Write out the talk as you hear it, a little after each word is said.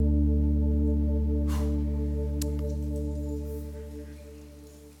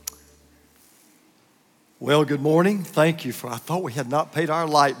Well, good morning. Thank you I thought we had not paid our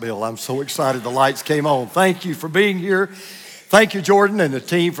light bill. I'm so excited the lights came on. Thank you for being here. Thank you, Jordan, and the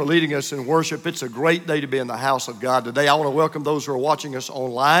team for leading us in worship. It's a great day to be in the house of God today. I want to welcome those who are watching us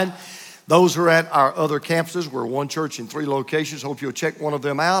online, those who are at our other campuses. We're one church in 3 locations. Hope you'll check one of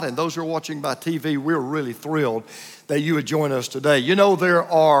them out. And those who are watching by TV, we're really thrilled that you would join us today. You know, there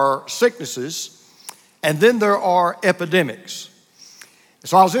are sicknesses, and then there are epidemics.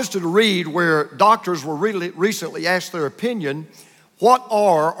 So I was interested to read where doctors were really recently asked their opinion, what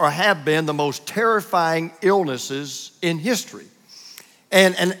are or have been the most terrifying illnesses in history?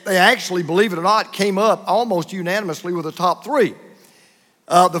 And they actually, believe it or not, came up almost unanimously with the top 3.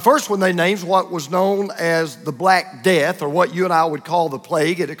 The first one they named is what was known as the Black Death, or what you and I would call the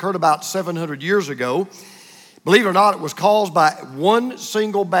plague. It occurred about 700 years ago. Believe it or not, it was caused by one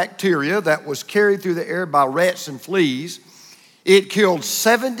single bacteria that was carried through the air by rats and fleas. It killed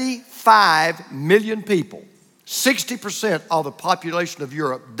 75 million people. 60% of the population of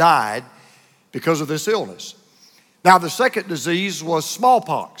Europe died because of this illness. Now, the second disease was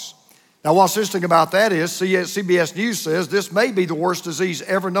smallpox. Now, what's interesting about that is CBS News says this may be the worst disease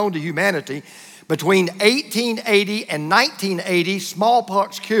ever known to humanity. Between 1880 and 1980,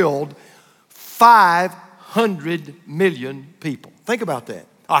 smallpox killed 500 million people. Think about that.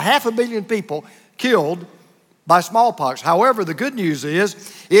 500 million people killed by smallpox. However, the good news is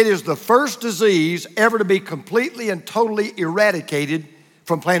it is the first disease ever to be completely and totally eradicated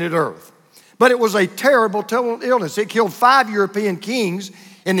from planet Earth. But it was a terrible illness. It killed 5 European kings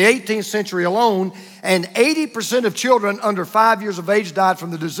in the 18th century alone, and 80% of children under 5 years of age died from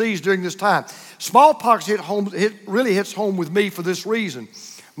the disease during this time. Smallpox really hits home with me for this reason.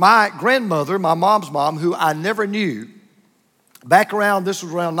 My grandmother, my mom's mom, who I never knew, this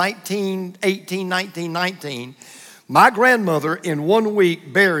was around 1919, my grandmother in 1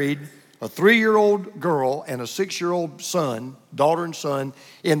 week buried a 3-year-old girl and a 6-year-old son, daughter and son,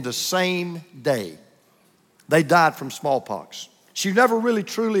 in the same day. They died from smallpox. She never really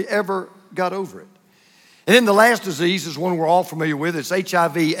truly ever got over it. And then the last disease is one we're all familiar with. It's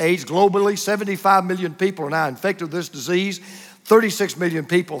HIV/AIDS. Globally, 75 million people are now infected with this disease. 36 million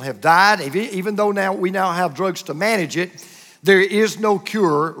people have died. Even though we now have drugs to manage it, there is no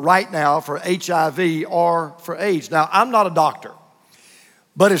cure right now for HIV or for AIDS. Now, I'm not a doctor,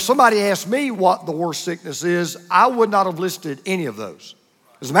 but if somebody asked me what the worst sickness is, I would not have listed any of those.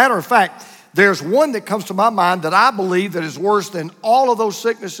 As a matter of fact, there's one that comes to my mind that I believe that is worse than all of those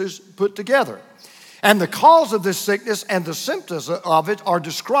sicknesses put together. And the cause of this sickness and the symptoms of it are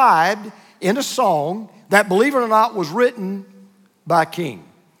described in a song that, believe it or not, was written by a king.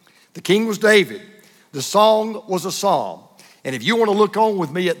 The king was David. The song was a psalm. And if you want to look on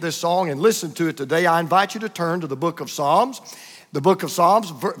with me at this song and listen to it today, I invite you to turn to the book of Psalms. The book of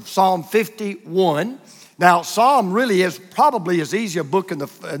Psalms, Psalm 51. Now, Psalm really is probably as easy a book in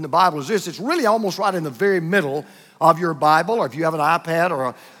the Bible as this. It's really almost right in the very middle of your Bible, or if you have an iPad or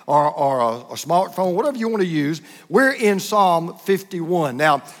a smartphone, whatever you want to use. We're in Psalm 51.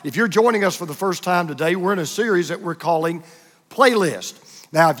 Now, if you're joining us for the first time today, we're in a series that we're calling Playlist.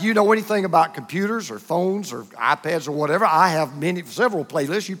 Now, if you know anything about computers or phones or iPads or whatever, I have several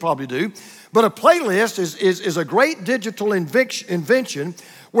playlists, you probably do. But a playlist is a great digital invention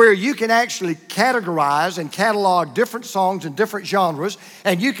where you can actually categorize and catalog different songs in different genres,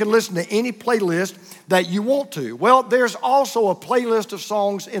 and you can listen to any playlist that you want to. Well, there's also a playlist of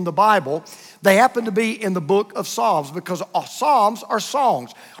songs in the Bible. They happen to be in the book of Psalms because Psalms are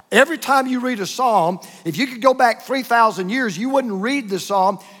songs. Every time you read a psalm, if you could go back 3,000 years, you wouldn't read the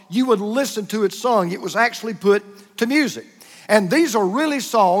psalm, you would listen to it sung. It was actually put to music. And these are really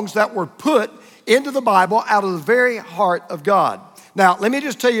songs that were put into the Bible out of the very heart of God. Now, let me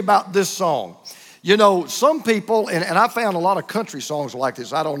just tell you about this song. You know, some people, and I found a lot of country songs like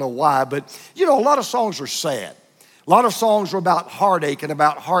this, I don't know why, but you know, a lot of songs are sad. A lot of songs are about heartache and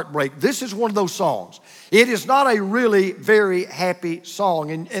about heartbreak. This is one of those songs. It is not a really very happy song.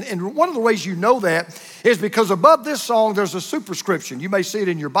 And one of the ways you know that is because above this song, there's a superscription. You may see it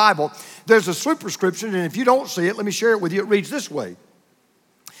in your Bible. There's a superscription, and if you don't see it, let me share it with you. It reads this way.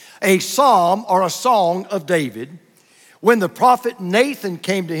 A psalm or a song of David, when the prophet Nathan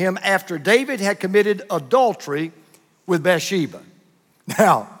came to him after David had committed adultery with Bathsheba.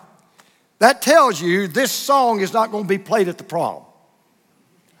 Now, that tells you this song is not going to be played at the prom.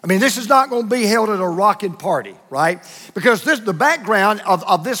 I mean, this is not going to be held at a rockin' party, right? Because the background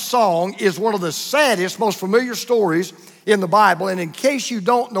of this song is one of the saddest, most familiar stories in the Bible. And in case you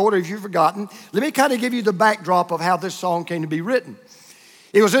don't know it or if you've forgotten, let me kind of give you the backdrop of how this song came to be written.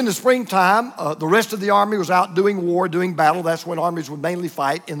 It was in the springtime. The rest of the army was out doing war, doing battle. That's when armies would mainly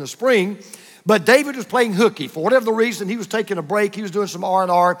fight in the spring. But David was playing hooky. For whatever the reason, he was taking a break. He was doing some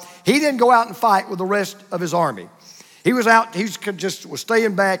R&R. He didn't go out and fight with the rest of his army. He was out, he was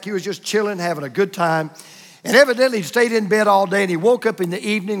staying back. He was just chilling, having a good time. And evidently he stayed in bed all day, and he woke up in the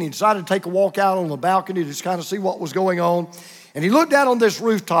evening. He decided to take a walk out on the balcony to just kind of see what was going on. And he looked down on this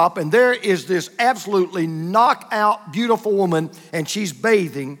rooftop, and there is this absolutely knockout, beautiful woman, and she's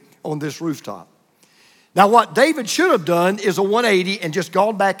bathing on this rooftop. Now, what David should have done is a 180 and just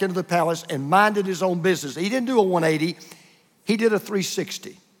gone back into the palace and minded his own business. He didn't do a 180. He did a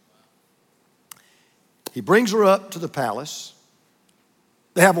 360. He brings her up to the palace.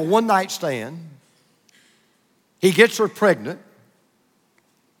 They have a one-night stand. He gets her pregnant.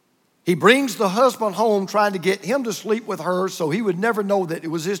 He brings the husband home trying to get him to sleep with her so he would never know that it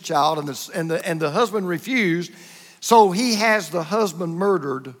was his child, and the husband refused. So he has the husband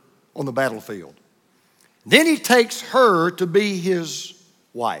murdered on the battlefield. Then he takes her to be his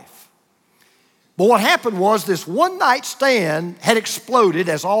wife. But what happened was this one-night stand had exploded,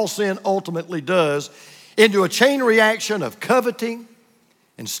 as all sin ultimately does, into a chain reaction of coveting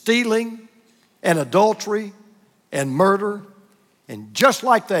and stealing and adultery and murder. And just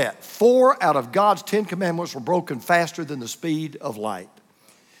like that, 4 out of God's 10 commandments were broken faster than the speed of light.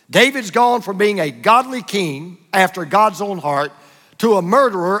 David's gone from being a godly king after God's own heart to a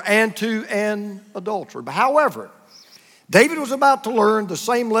murderer and to an adulterer. But however, David was about to learn the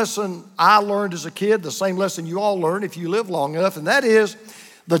same lesson I learned as a kid, the same lesson you all learn if you live long enough, and that is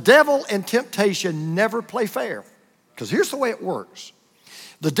the devil and temptation never play fair. Because here's the way it works.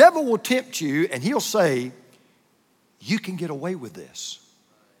 The devil will tempt you and he'll say, you can get away with this.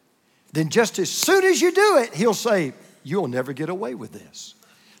 Then just as soon as you do it, he'll say, you'll never get away with this.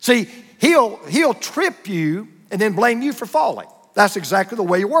 See, he'll trip you and then blame you for falling. That's exactly the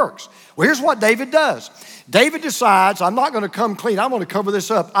way it works. Well, here's what David does. David decides, I'm not going to come clean. I'm going to cover this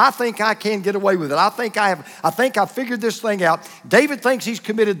up. I think I can get away with it. I think I figured this thing out. David thinks he's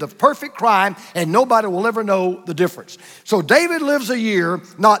committed the perfect crime and nobody will ever know the difference. So David lives a year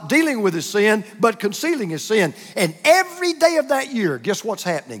not dealing with his sin, but concealing his sin. And every day of that year, guess what's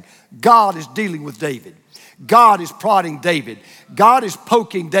happening? God is dealing with David. God is prodding David. God is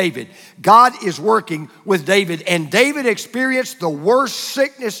poking David. God is working with David. And David experienced the worst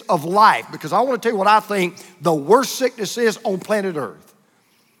sickness of life, because I want to tell you what I think the worst sickness is on planet Earth.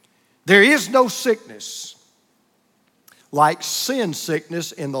 There is no sickness like sin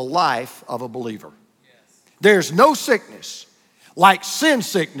sickness in the life of a believer. There's no sickness like sin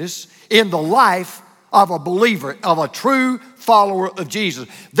sickness in the life of a believer, of a true follower of Jesus.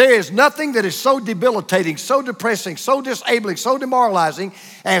 There is nothing that is so debilitating, so depressing, so disabling, so demoralizing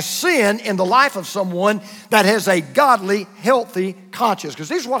as sin in the life of someone that has a godly, healthy conscience. Because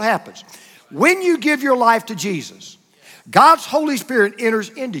this is what happens. When you give your life to Jesus, God's Holy Spirit enters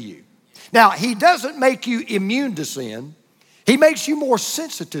into you. Now, He doesn't make you immune to sin. He makes you more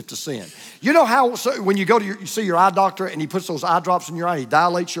sensitive to sin. You know how when you go to you see your eye doctor and he puts those eye drops in your eye, he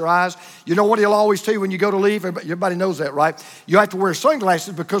dilates your eyes. You know what he'll always tell you when you go to leave? Everybody knows that, right? You have to wear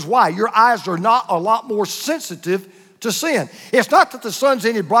sunglasses because why? Your eyes are not a lot more sensitive to sin. It's not that the sun's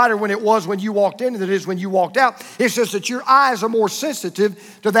any brighter when it was when you walked in than it is when you walked out. It's just that your eyes are more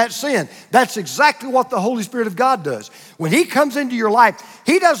sensitive to that sin. That's exactly what the Holy Spirit of God does. When He comes into your life,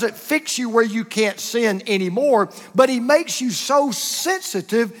 He doesn't fix you where you can't sin anymore, but He makes you so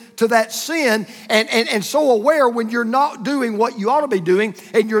sensitive to that sin and so aware when you're not doing what you ought to be doing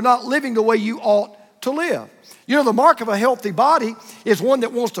and you're not living the way you ought to live. You know, the mark of a healthy body is one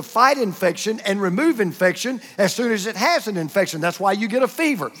that wants to fight infection and remove infection as soon as it has an infection. That's why you get a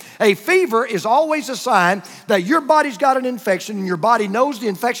fever. A fever is always a sign that your body's got an infection and your body knows the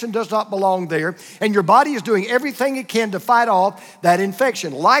infection does not belong there, and your body is doing everything it can to fight off that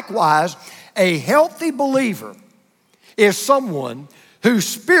infection. Likewise, a healthy believer is someone whose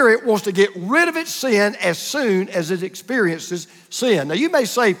spirit wants to get rid of its sin as soon as it experiences sin. Now, you may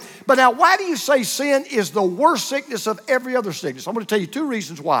say, but now why do you say sin is the worst sickness of every other sickness? I'm going to tell you 2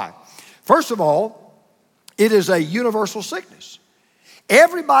 reasons why. First of all, it is a universal sickness.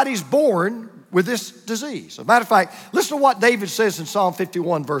 Everybody's born with this disease. As a matter of fact, listen to what David says in Psalm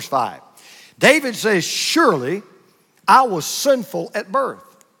 51, verse 5. David says, surely I was sinful at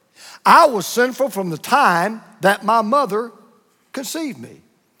birth. I was sinful from the time that my mother conceived me.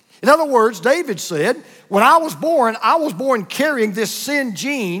 In other words, David said, when I was born carrying this sin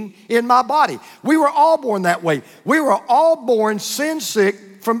gene in my body. We were all born that way. We were all born sin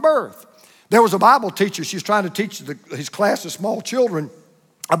sick from birth. There was a Bible teacher, she's trying to teach his class of small children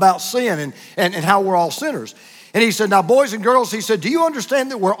about sin and how we're all sinners. And he said, now boys and girls, he said, do you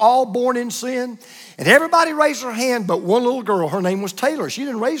understand that we're all born in sin? And everybody raised their hand but one little girl, her name was Taylor. She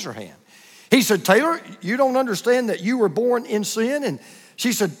didn't raise her hand. He said, Taylor, you don't understand that you were born in sin? And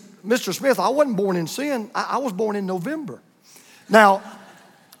she said, Mr. Smith, I wasn't born in sin. I was born in November. Now,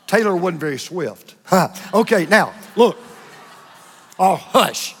 Taylor wasn't very swift. Okay, now, look. Oh,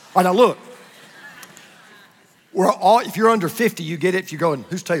 hush. All right, now look. We're all, if you're under 50, you get it. If you're going,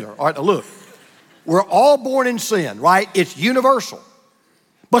 who's Taylor? All right, now look. We're all born in sin, right? It's universal.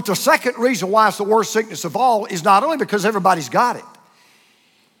 But the second reason why it's the worst sickness of all is not only because everybody's got it.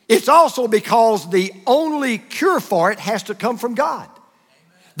 It's also because the only cure for it has to come from God.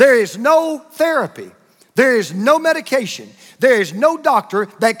 There is no therapy. There is no medication. There is no doctor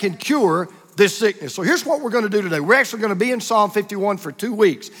that can cure this sickness. So here's what we're going to do today. We're actually going to be in Psalm 51 for 2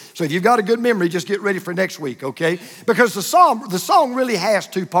 weeks. So if you've got a good memory, just get ready for next week, okay? Because the song really has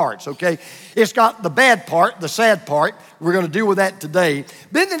 2 parts, okay? It's got the bad part, the sad part. We're going to deal with that today.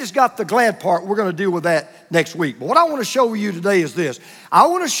 Then it's got the glad part. We're going to deal with that next week. But what I want to show you today is this. I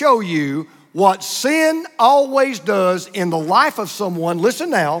want to show you what sin always does in the life of someone. Listen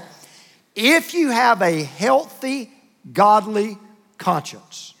now. If you have a healthy, godly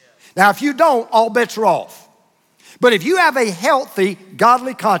conscience. Now, if you don't, all bets are off. But if you have a healthy,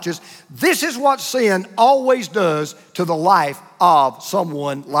 godly conscience, this is what sin always does to the life of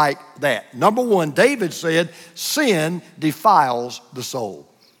someone like that. Number 1, David said, sin defiles the soul.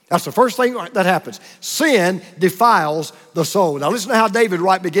 That's the first thing that happens. Sin defiles the soul. Now listen to how David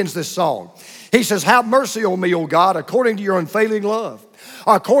begins this song. He says, have mercy on me, O God, according to your unfailing love,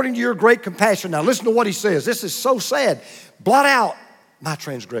 according to your great compassion. Now listen to what he says. This is so sad. Blot out my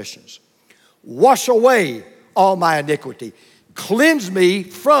transgressions. Wash away all my iniquity. Cleanse me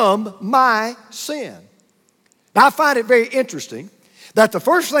from my sin. Now I find it very interesting that the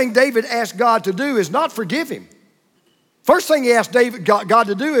first thing David asked God to do is not forgive him. First thing he asked God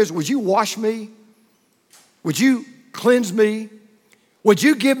to do is, would you wash me? Would you cleanse me? Would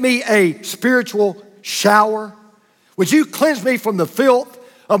you give me a spiritual shower? Would you cleanse me from the filth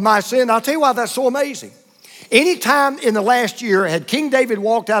of my sin? I'll tell you why that's so amazing. Anytime in the last year had King David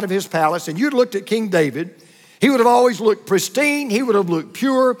walked out of his palace and you'd looked at King David, he would have always looked pristine. He would have looked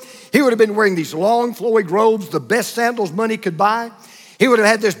pure. He would have been wearing these long flowing robes, the best sandals money could buy. He would have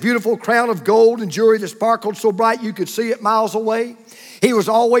had this beautiful crown of gold and jewelry that sparkled so bright you could see it miles away. He was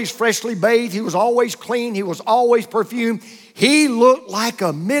always freshly bathed. He was always clean. He was always perfumed. He looked like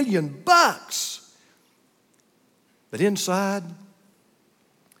 $1,000,000. But inside,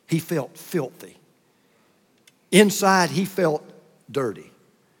 he felt filthy. Inside, he felt dirty.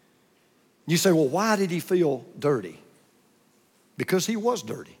 You say, well, why did he feel dirty? Because he was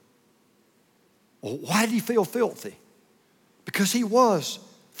dirty. Well, why did he feel filthy? Because he was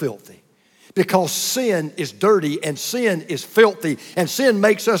filthy. Because sin is dirty and sin is filthy and sin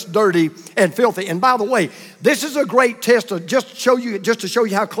makes us dirty and filthy. And by the way, this is a great test to just to show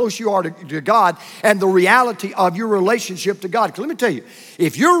you how close you are to God and the reality of your relationship to God. Because let me tell you,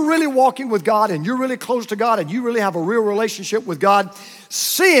 if you're really walking with God and you're really close to God and you really have a real relationship with God,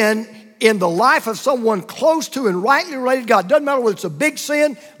 sin in the life of someone close to and rightly related to God, doesn't matter whether it's a big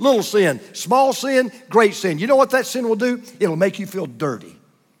sin, little sin, small sin, great sin. You know what that sin will do? It'll make you feel dirty.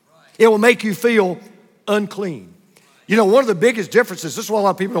 It will make you feel unclean. You know, one of the biggest differences, this is what a lot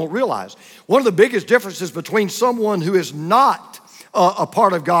of people don't realize, one of the biggest differences between someone who is not a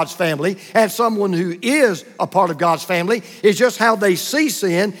part of God's family and someone who is a part of God's family is just how they see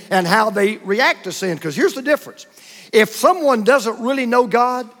sin and how they react to sin. Because here's the difference. If someone doesn't really know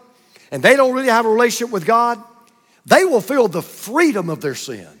God and they don't really have a relationship with God, they will feel the freedom of their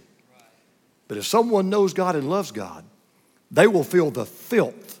sin. But if someone knows God and loves God, they will feel the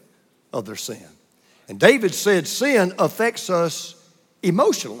filth of their sin. And David said sin affects us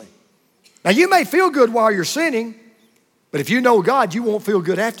emotionally. Now you may feel good while you're sinning, but if you know God, you won't feel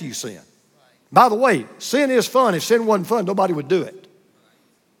good after you sin. By the way, sin is fun. If sin wasn't fun, nobody would do it.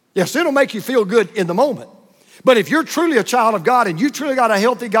 Yeah, sin will make you feel good in the moment. But if you're truly a child of God and you truly got a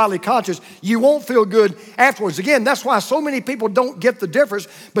healthy, godly conscience, you won't feel good afterwards. Again, that's why so many people don't get the difference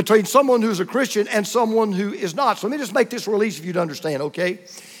between someone who's a Christian and someone who is not. So let me just make this real easy for you to understand, okay?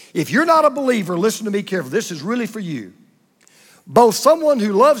 If you're not a believer, listen to me carefully. This is really for you. Both someone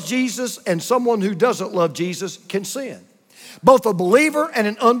who loves Jesus and someone who doesn't love Jesus can sin. Both a believer and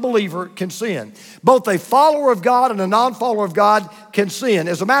an unbeliever can sin. Both a follower of God and a non-follower of God can sin.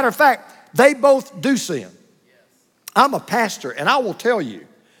 As a matter of fact, they both do sin. I'm a pastor, and I will tell you,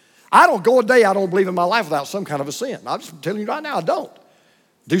 I don't go a day I don't believe in my life without some kind of a sin. I'm just telling you right now, I don't.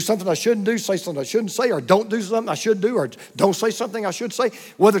 Do something I shouldn't do, say something I shouldn't say, or don't do something I should do, or don't say something I should say.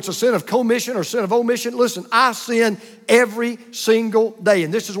 Whether it's a sin of commission or sin of omission, listen, I sin every single day.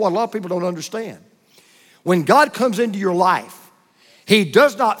 And this is what a lot of people don't understand. When God comes into your life, He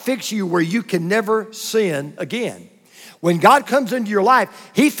does not fix you where you can never sin again. When God comes into your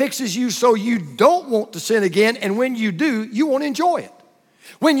life, He fixes you so you don't want to sin again, and when you do, you won't enjoy it.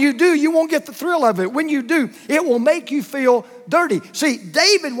 When you do, you won't get the thrill of it. When you do, it will make you feel dirty. See,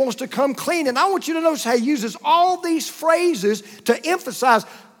 David wants to come clean, and I want you to notice how he uses all these phrases to emphasize,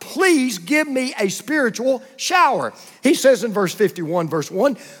 please give me a spiritual shower. He says in verse 51, verse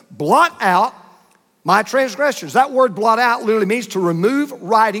 1, blot out my transgressions. That word blot out literally means to remove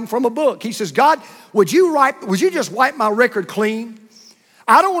writing from a book. He says, God, would you just wipe my record clean?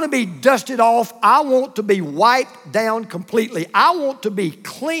 I don't want to be dusted off. I want to be wiped down completely. I want to be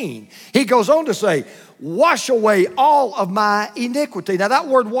clean. He goes on to say, wash away all of my iniquity. Now that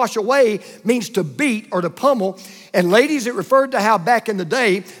word wash away means to beat or to pummel. And ladies, it referred to how back in the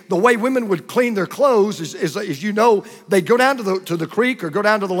day, the way women would clean their clothes is you know, they'd go down to the creek or go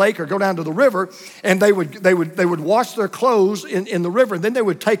down to the lake or go down to the river, and they would wash their clothes in the river. And then they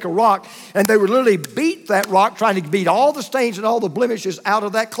would take a rock and they would literally beat that rock, trying to beat all the stains and all the blemishes out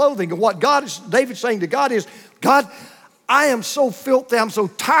of that clothing. And what David's saying to God is, God, I am so filthy. I'm so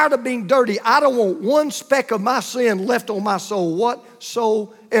tired of being dirty. I don't want one speck of my sin left on my soul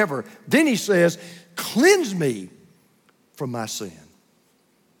whatsoever. Then he says, cleanse me from my sin.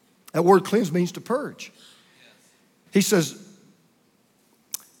 That word cleanse means to purge. He says,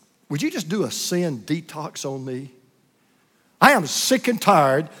 would you just do a sin detox on me? I am sick and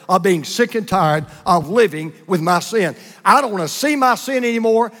tired of being sick and tired of living with my sin. I don't want to see my sin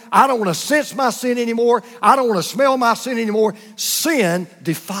anymore. I don't want to sense my sin anymore. I don't want to smell my sin anymore. Sin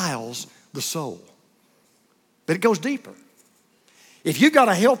defiles the soul. But it goes deeper. If you've got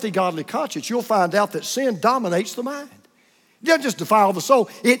a healthy, godly conscience, you'll find out that sin dominates the mind. It doesn't just defile the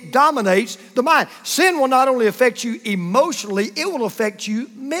soul, it dominates the mind. Sin will not only affect you emotionally, it will affect you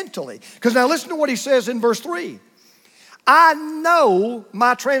mentally. Because now listen to what he says in verse 3. I know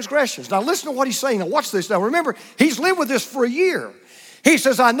my transgressions. Now listen to what he's saying. Now watch this. Now remember, he's lived with this for a year. He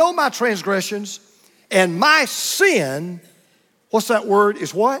says, I know my transgressions, and my sin, what's that word,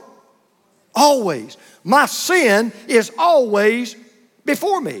 is what? Always. My sin is always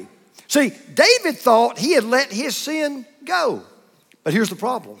before me. See, David thought he had let his sin go. But here's the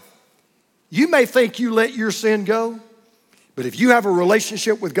problem. You may think you let your sin go, but if you have a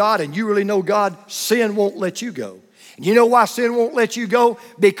relationship with God and you really know God, sin won't let you go. And you know why sin won't let you go?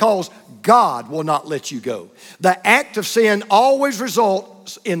 Because God will not let you go. The act of sin always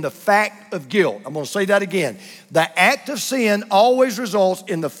results in the fact of guilt. I'm going to say that again. The act of sin always results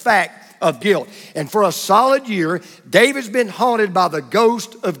in the fact of guilt. And for a solid year, David's been haunted by the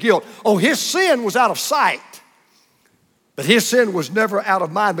ghost of guilt. Oh, his sin was out of sight, but his sin was never out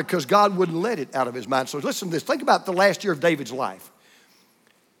of mind because God wouldn't let it out of his mind. So listen to this. Think about the last year of David's life.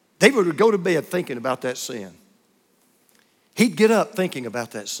 David would go to bed thinking about that sin. He'd get up thinking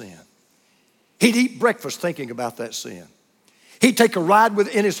about that sin. He'd eat breakfast thinking about that sin. He'd take a ride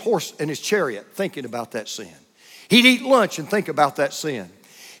in his horse and his chariot thinking about that sin. He'd eat lunch and think about that sin.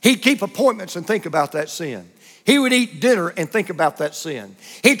 He'd keep appointments and think about that sin. He would eat dinner and think about that sin.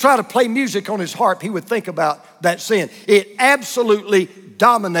 He'd try to play music on his harp. He would think about that sin. It absolutely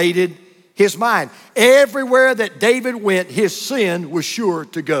dominated his mind. Everywhere that David went, his sin was sure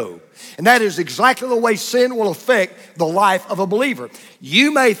to go. And that is exactly the way sin will affect the life of a believer.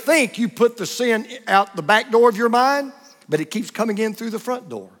 You may think you put the sin out the back door of your mind, but it keeps coming in through the front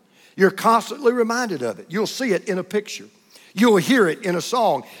door. You're constantly reminded of it. You'll see it in a picture. You'll hear it in a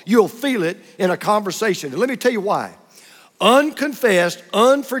song. You'll feel it in a conversation. And let me tell you why. Unconfessed,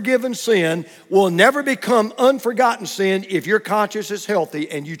 unforgiven sin will never become unforgotten sin if your conscience is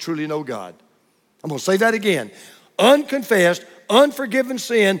healthy and you truly know God. I'm going to say that again. Unconfessed, unforgiven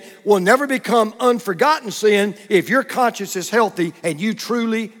sin will never become unforgotten sin if your conscience is healthy and you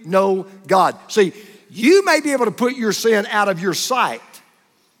truly know God. See, you may be able to put your sin out of your sight,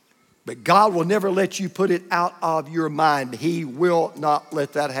 but God will never let you put it out of your mind. He will not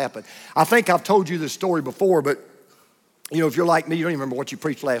let that happen. I think I've told you this story before, but you know, if you're like me, you don't even remember what you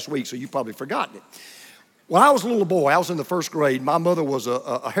preached last week, so you've probably forgotten it. When I was a little boy, I was in the first grade. My mother was a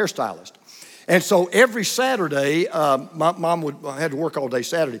hairstylist. And so every Saturday, my mom had to work all day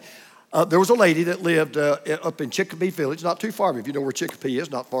Saturday. There was a lady that lived up in Chicopee Village, not too far, if you know where Chicopee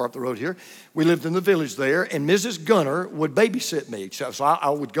is, not far up the road here. We lived in the village there, and Mrs. Gunner would babysit me. So I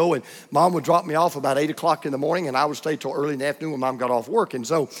would go, and Mom would drop me off about 8 o'clock in the morning, and I would stay till early in the afternoon when Mom got off work. And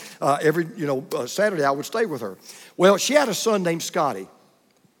so every Saturday, I would stay with her. Well, she had a son named Scotty,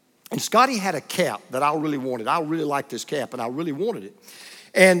 and Scotty had a cap that I really wanted. I really liked this cap, and I really wanted it.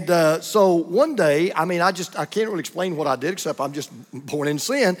 And so one day, I can't really explain what I did except I'm just born in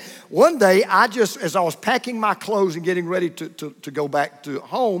sin. One day, as I was packing my clothes and getting ready to go back to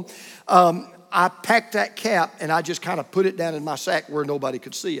home, I packed that cap and I just kind of put it down in my sack where nobody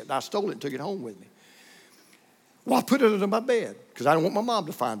could see it. And I stole it and took it home with me. Well, I put it under my bed because I didn't want my mom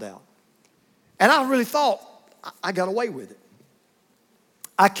to find out. And I really thought I got away with it.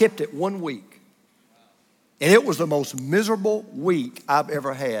 I kept it 1 week. And it was the most miserable week I've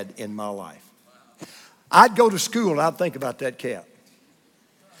ever had in my life. I'd go to school and I'd think about that cap.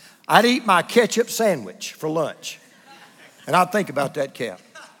 I'd eat my ketchup sandwich for lunch. And I'd think about that cap.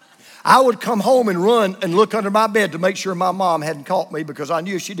 I would come home and run and look under my bed to make sure my mom hadn't caught me, because I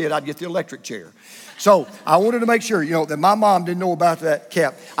knew if she did, I'd get the electric chair. So I wanted to make sure, that my mom didn't know about that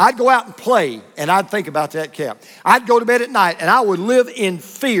cap. I'd go out and play, and I'd think about that cap. I'd go to bed at night, and I would live in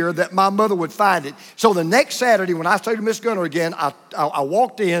fear that my mother would find it. So the next Saturday, when I stayed with Miss Gunner again, I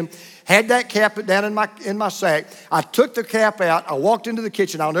walked in, had that cap down in my sack. I took the cap out. I walked into the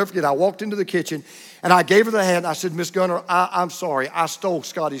kitchen. I'll never forget, I walked into the kitchen, and I gave her the hand. I said, Miss Gunner, I'm sorry. I stole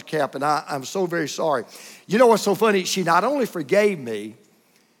Scotty's cap, and I'm so very sorry. You know what's so funny? She not only forgave me,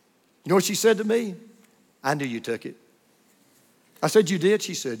 you know what she said to me? I knew you took it. I said, you did?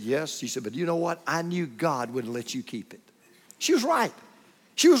 She said, yes. She said, but you know what? I knew God wouldn't let you keep it. She was right.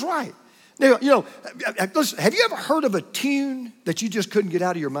 She was right. Now, listen, have you ever heard of a tune that you just couldn't get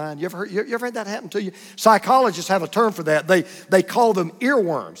out of your mind? You ever had that happen to you? Psychologists have a term for that. They call them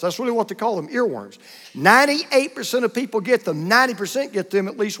earworms. That's really what they call them, earworms. 98% of people get them. 90% get them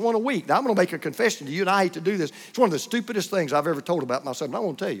at least one a week. Now, I'm going to make a confession to you, and I hate to do this. It's one of the stupidest things I've ever told about myself, and I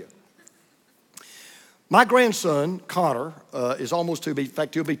want to tell you. My grandson, Connor, is almost to be, in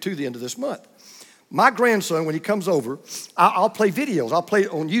fact, he'll be to the end of this month. My grandson, when he comes over, I'll play videos. I'll play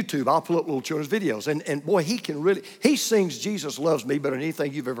on YouTube. I'll pull up little children's videos. And boy, he sings Jesus Loves Me better than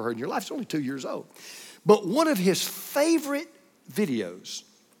anything you've ever heard in your life. He's only 2 years old. But one of his favorite videos,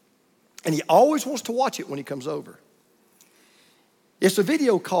 and he always wants to watch it when he comes over, it's a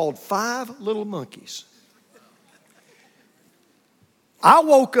video called 5 Little Monkeys. I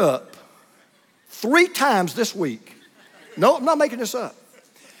woke up 3 times this week. No, I'm not making this up.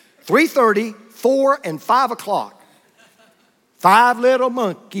 3:30, 4, and 5 o'clock. 5 little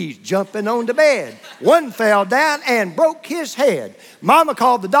monkeys jumping on the bed. One fell down and broke his head. Mama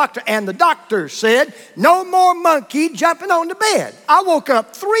called the doctor, and the doctor said, no more monkey jumping on the bed. I woke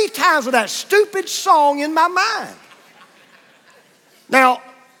up 3 times with that stupid song in my mind. Now,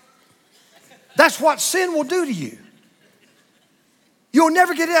 that's what sin will do to you. You'll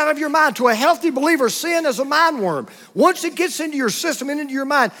never get it out of your mind. To a healthy believer, sin is a mind worm. Once it gets into your system and into your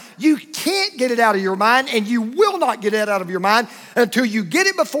mind, you can't get it out of your mind, and you will not get it out of your mind until you get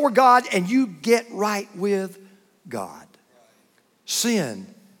it before God and you get right with God. Sin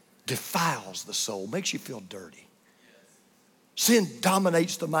defiles the soul, makes you feel dirty. Sin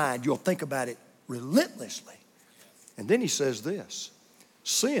dominates the mind. You'll think about it relentlessly. And then he says this: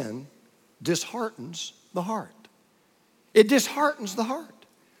 sin disheartens the heart. It disheartens the heart.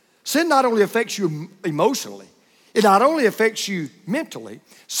 Sin not only affects you emotionally, it not only affects you mentally,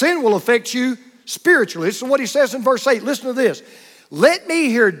 sin will affect you spiritually. This is what he says in verse 8. Listen to this. Let me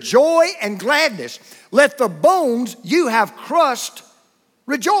hear joy and gladness. Let the bones you have crushed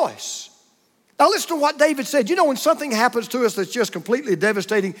rejoice. Now listen to what David said. You know, when something happens to us that's just completely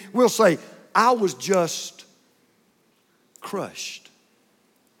devastating, we'll say, I was just crushed.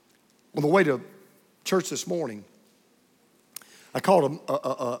 On the way to church this morning, I called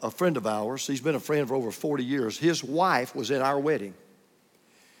a friend of ours. He's been a friend for over 40 years. His wife was in our wedding.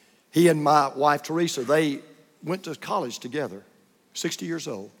 He and my wife, Teresa, they went to college together, 60 years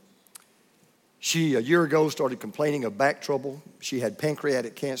old. She, a year ago, started complaining of back trouble. She had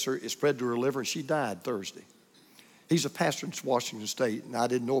pancreatic cancer. It spread to her liver, and she died Thursday. He's a pastor in Washington State, and I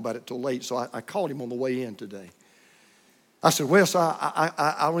didn't know about it till late, so I called him on the way in today. I said, Wes, I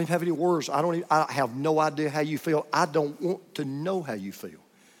don't even have any words. I have no idea how you feel. I don't want to know how you feel.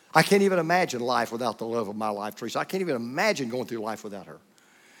 I can't even imagine life without the love of my life, Teresa. I can't even imagine going through life without her.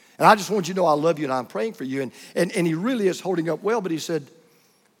 And I just want you to know I love you and I'm praying for you. And he really is holding up well, but he said,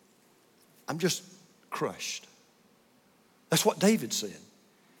 I'm just crushed. That's what David said.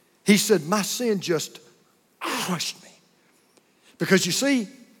 He said, my sin just crushed me. Because you see,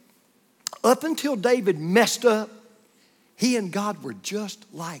 up until David messed up, he and God were just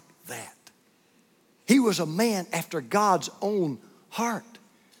like that. He was a man after God's own heart.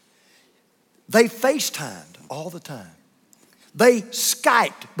 They FaceTimed all the time. They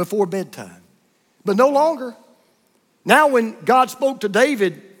Skyped before bedtime. But no longer. Now when God spoke to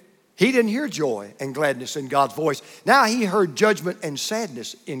David, He didn't hear joy and gladness in God's voice. Now he heard judgment and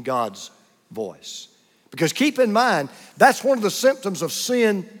sadness in God's voice. Because keep in mind, that's one of the symptoms of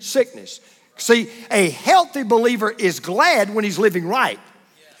sin sickness. See, a healthy believer is glad when he's living right.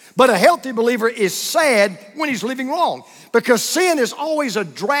 But a healthy believer is sad when he's living wrong. Because sin is always a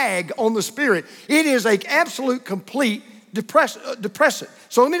drag on the spirit. It is an absolute, complete depressant.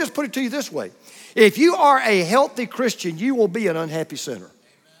 So let me just put it to you this way. If you are a healthy Christian, you will be an unhappy sinner.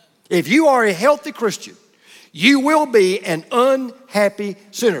 If you are a healthy Christian, you will be an unhappy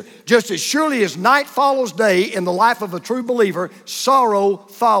sinner. Just as surely as night follows day in the life of a true believer, sorrow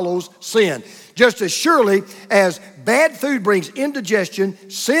follows sin. Just as surely as bad food brings indigestion,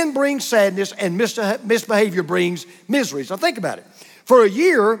 sin brings sadness, and misbehavior brings misery. So think about it. For a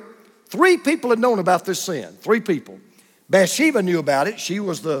year, 3 people had known about this sin. 3 people. Bathsheba knew about it. She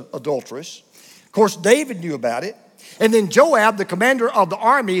was the adulteress. Of course, David knew about it. And then Joab, the commander of the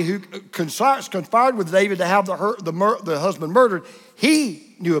army who conspired with David to have the husband murdered,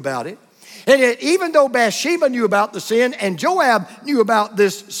 he knew about it. And yet, even though Bathsheba knew about the sin and Joab knew about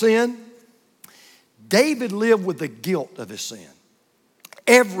this sin, David lived with the guilt of his sin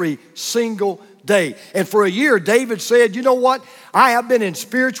every single day. And for a year, David said, you know what? I have been in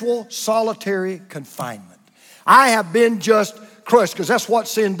spiritual solitary confinement. I have been just crushed, because that's what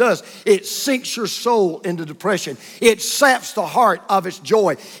sin does. It sinks your soul into depression. It saps the heart of its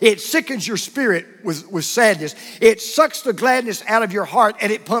joy. It sickens your spirit with sadness. It sucks the gladness out of your heart,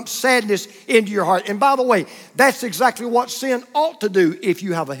 and it pumps sadness into your heart. And by the way, that's exactly what sin ought to do if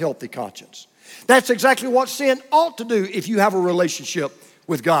you have a healthy conscience. That's exactly what sin ought to do if you have a relationship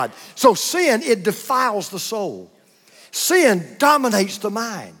with God. So sin, it defiles the soul. Sin dominates the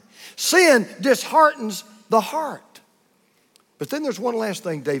mind. Sin disheartens the heart. But then there's one last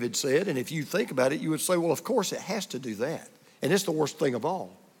thing David said, and if you think about it, you would say, well, of course it has to do that. And it's the worst thing of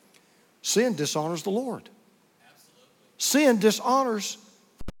all. Sin dishonors the Lord. Absolutely. Sin dishonors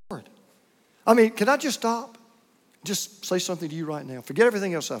the Lord. I mean, can I just stop? Just say something to you right now. Forget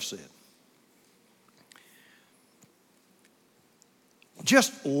everything else I've said.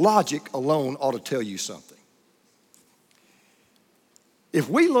 Just logic alone ought to tell you something. If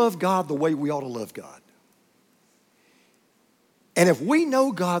we love God the way we ought to love God, and if we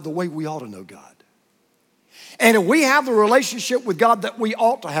know God the way we ought to know God, and if we have the relationship with God that we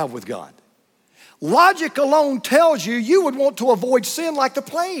ought to have with God, logic alone tells you you would want to avoid sin like the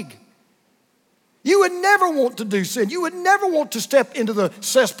plague. You would never want to do sin. You would never want to step into the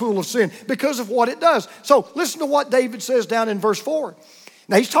cesspool of sin because of what it does. So listen to what David says down in verse 4.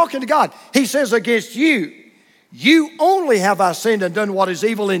 Now he's talking to God. He says, against you only have I sinned and done what is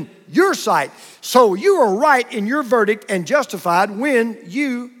evil in your sight. So you are right in your verdict and justified when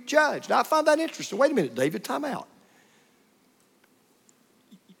you judge. Now I find that interesting. Wait a minute, David, time out.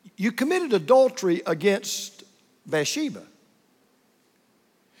 You committed adultery against Bathsheba.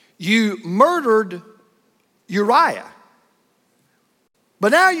 You murdered Uriah.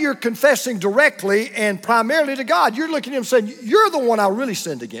 But now you're confessing directly and primarily to God. You're looking at him saying, you're the one I really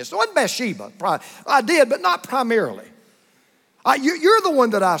sinned against. It wasn't Bathsheba. I did, but not primarily. You're the one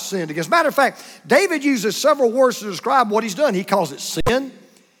that I sinned against. Matter of fact, David uses several words to describe what he's done. He calls it sin.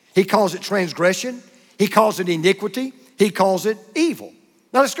 He calls it transgression. He calls it iniquity. He calls it evil.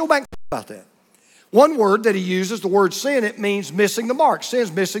 Now let's go back and talk about that. One word that he uses, the word sin, it means missing the mark.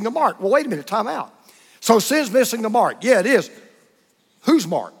 Sin's missing the mark. Well, wait a minute, time out. So sin's missing the mark. Yeah, it is. Whose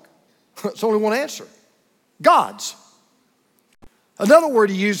mark? It's only one answer. God's. Another word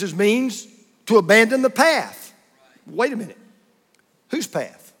he uses means to abandon the path. Wait a minute. Whose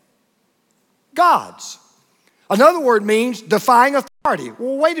path? God's. Another word means defying authority.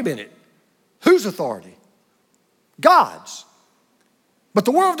 Well, wait a minute. Whose authority? God's. But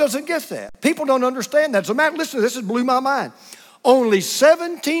the world doesn't get that. People don't understand that. As a matter, listen, this has blew my mind. Only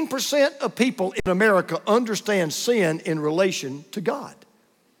 17% of people in America understand sin in relation to God.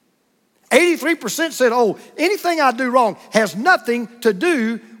 83% said, oh, anything I do wrong has nothing to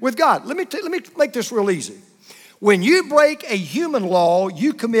do with God. Let me make this real easy. When you break a human law,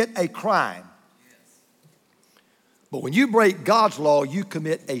 you commit a crime. But when you break God's law, you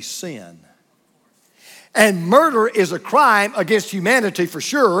commit a sin. And murder is a crime against humanity for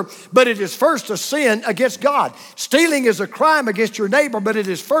sure, but it is first a sin against God. Stealing is a crime against your neighbor, but it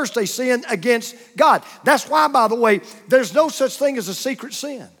is first a sin against God. That's why, by the way, there's no such thing as a secret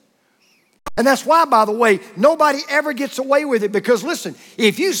sin. And that's why, by the way, nobody ever gets away with it, because listen,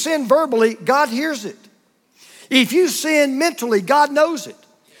 if you sin verbally, God hears it. If you sin mentally, God knows it.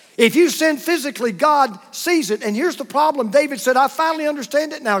 If you sin physically, God sees it. And here's the problem. David said, I finally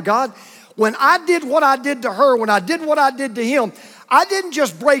understand it now, God. When I did what I did to her, when I did what I did to him, I didn't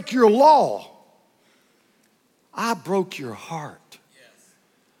just break your law. I broke your heart.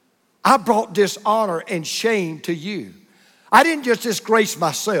 I brought dishonor and shame to you. I didn't just disgrace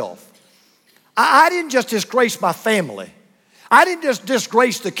myself. I didn't just disgrace my family. I didn't just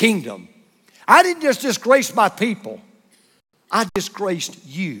disgrace the kingdom. I didn't just disgrace my people. I disgraced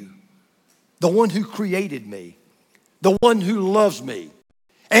you, the one who created me, the one who loves me.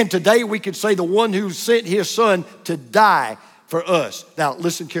 And today we could say the one who sent his son to die for us. Now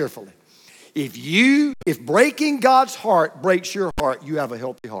listen carefully. If breaking God's heart breaks your heart, you have a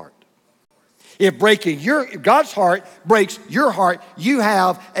healthy heart. If breaking God's heart breaks your heart, you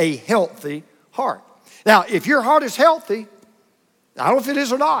have a healthy heart. Now, if your heart is healthy, I don't know if it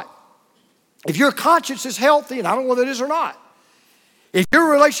is or not. If your conscience is healthy, and I don't know whether it is or not. If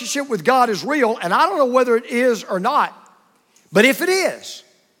your relationship with God is real, and I don't know whether it is or not, but if it is,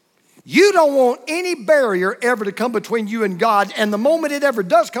 you don't want any barrier ever to come between you and God, and the moment it ever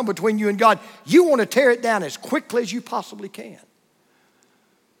does come between you and God, you want to tear it down as quickly as you possibly can.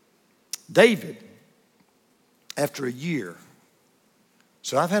 David, after a year,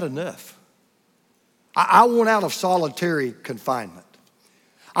 said, I've had enough. I want out of solitary confinement.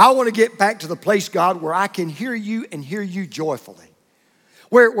 I want to get back to the place, God, where I can hear you and hear you joyfully.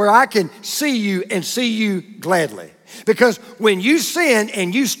 Where I can see you and see you gladly. Because when you sin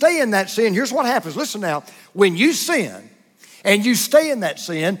and you stay in that sin, here's what happens. Listen now. When you sin and you stay in that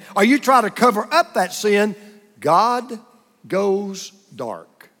sin, or you try to cover up that sin, God goes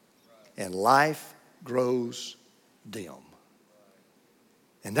dark and life grows dim.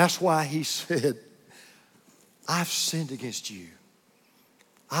 And that's why he said, I've sinned against you.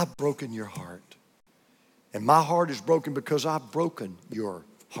 I've broken your heart. And my heart is broken because I've broken your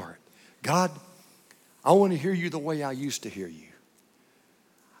heart. God, I want to hear you the way I used to hear you.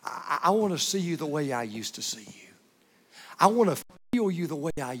 I want to see you the way I used to see you. I want to feel you the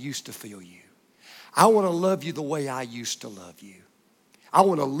way I used to feel you. I want to love you the way I used to love you. I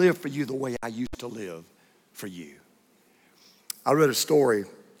want to live for you the way I used to live for you. I read a story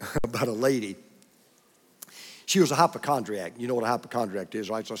about a lady. She was a hypochondriac. You know what a hypochondriac is,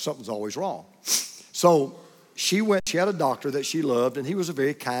 right? So something's always wrong. So she had a doctor that she loved, and he was a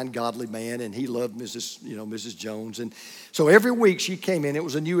very kind, godly man, and he loved Mrs. Jones. And so every week she came in, it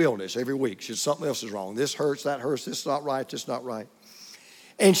was a new illness every week. She said, something else is wrong. This hurts, that hurts, this is not right, this is not right.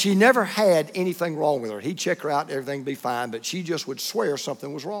 And she never had anything wrong with her. He'd check her out, everything would be fine, but she just would swear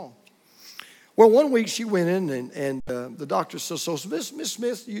something was wrong. Well, one week she went in, and the doctor says, so Miss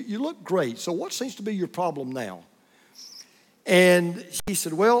Smith, you look great. So what seems to be your problem now? And she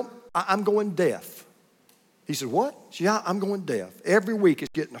said, well, I'm going deaf. He said, what? She said, I'm going deaf. Every week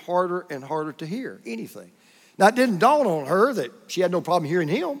it's getting harder and harder to hear anything. Now, it didn't dawn on her that she had no problem hearing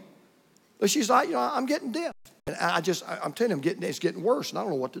him. But she's like, I'm getting deaf. And I'm telling him, it's getting worse, and I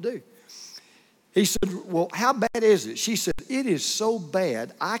don't know what to do. He said, well, how bad is it? She said, it is so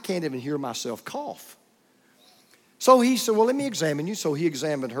bad, I can't even hear myself cough. So he said, well, let me examine you. So he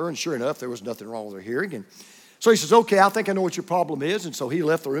examined her, and sure enough, there was nothing wrong with her hearing. And so he says, okay, I think I know what your problem is. And so he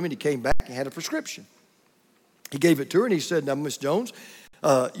left the room, and he came back and had a prescription. He gave it to her, and he said, now, Miss Jones,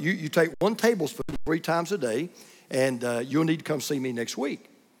 you take 1 tablespoon 3 times a day, and you'll need to come see me next week.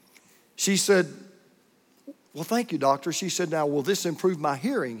 She said, well, thank you, doctor. She said, now, will this improve my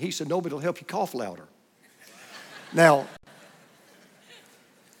hearing? He said, no, but it'll help you cough louder. Now,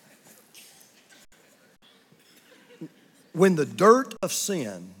 when the dirt of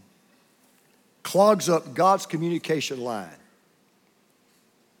sin clogs up God's communication line,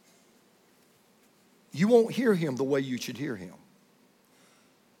 you won't hear him the way you should hear him.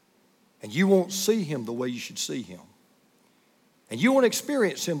 And you won't see him the way you should see him. And you won't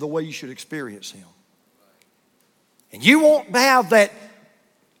experience him the way you should experience him. And you won't have that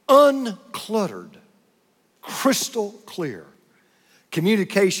uncluttered, crystal clear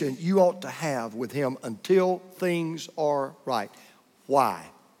communication you ought to have with him until things are right. Why?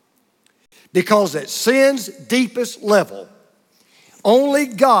 Because at sin's deepest level, only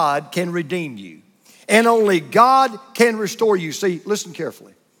God can redeem you. And only God can restore you. See, listen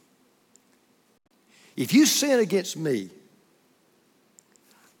carefully. If you sin against me,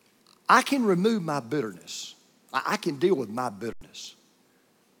 I can remove my bitterness. I can deal with my bitterness.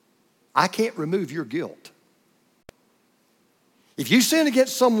 I can't remove your guilt. If you sin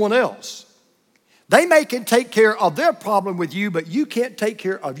against someone else, they may can take care of their problem with you, but you can't take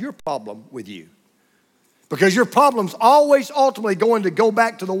care of your problem with you. Because your problem's always ultimately going to go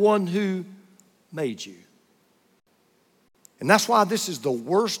back to the one who made you. And that's why this is the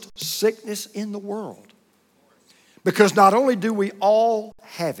worst sickness in the world. Because not only do we all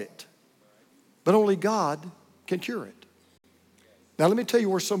have it, But only God can cure it. Now, let me tell you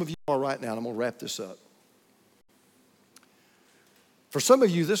where some of you are right now, and I'm going to wrap this up. For some of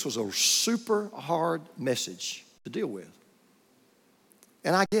you, this was a super hard message to deal with.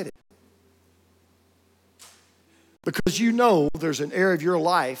 And I get it. Because you know there's an area of your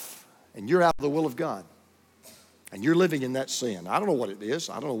life, and you're out of the will of God. And you're living in that sin. I don't know what it is.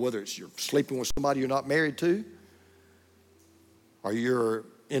 I don't know whether it's you're sleeping with somebody you're not married to, or you're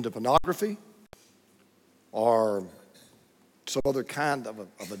into pornography, or some other kind of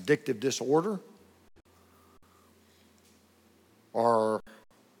addictive disorder, or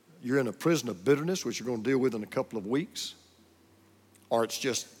you're in a prison of bitterness, which you're going to deal with in a couple of weeks, or it's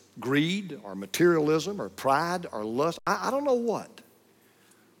just greed or materialism or pride or lust. I don't know what.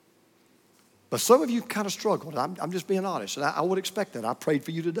 But some of you kind of struggled. I'm just being honest, and I would expect that. I prayed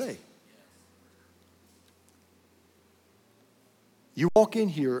for you today. You walk in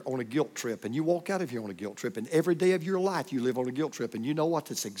here on a guilt trip, and you walk out of here on a guilt trip, and every day of your life you live on a guilt trip, and you know what?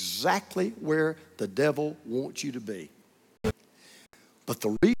 That's exactly where the devil wants you to be. But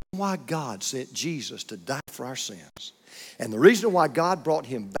the reason why God sent Jesus to die for our sins, and the reason why God brought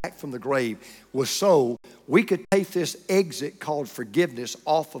him back from the grave, was so we could take this exit called forgiveness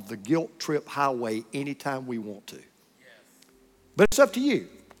off of the guilt trip highway anytime we want to. But it's up to you.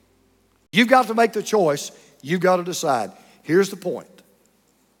 You've got to make the choice. You've got to decide. Here's the point.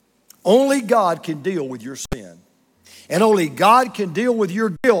 Only God can deal with your sin. And only God can deal with your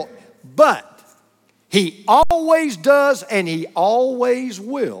guilt. But he always does, and he always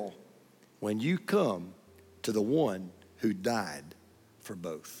will, when you come to the one who died for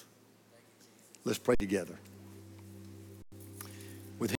both. Let's pray together.